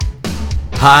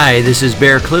Hi, this is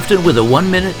Bear Clifton with a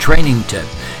 1-minute training tip.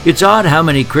 It's odd how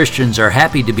many Christians are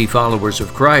happy to be followers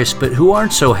of Christ, but who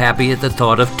aren't so happy at the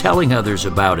thought of telling others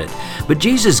about it. But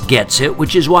Jesus gets it,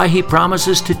 which is why he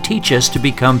promises to teach us to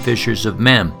become fishers of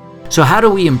men. So how do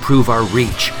we improve our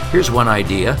reach? Here's one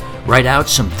idea. Write out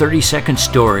some 30-second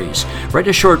stories. Write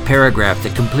a short paragraph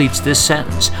that completes this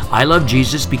sentence. I love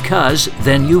Jesus because,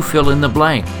 then you fill in the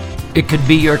blank. It could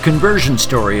be your conversion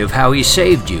story of how he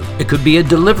saved you. It could be a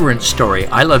deliverance story.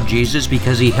 I love Jesus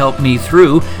because he helped me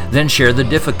through, then share the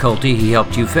difficulty he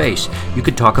helped you face. You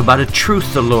could talk about a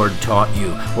truth the Lord taught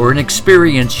you, or an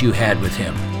experience you had with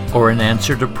him, or an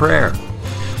answer to prayer.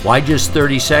 Why just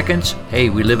 30 seconds? Hey,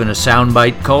 we live in a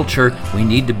soundbite culture. We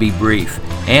need to be brief.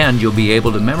 And you'll be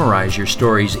able to memorize your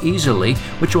stories easily,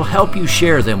 which will help you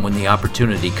share them when the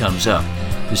opportunity comes up.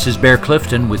 This is Bear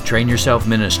Clifton with Train Yourself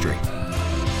Ministry.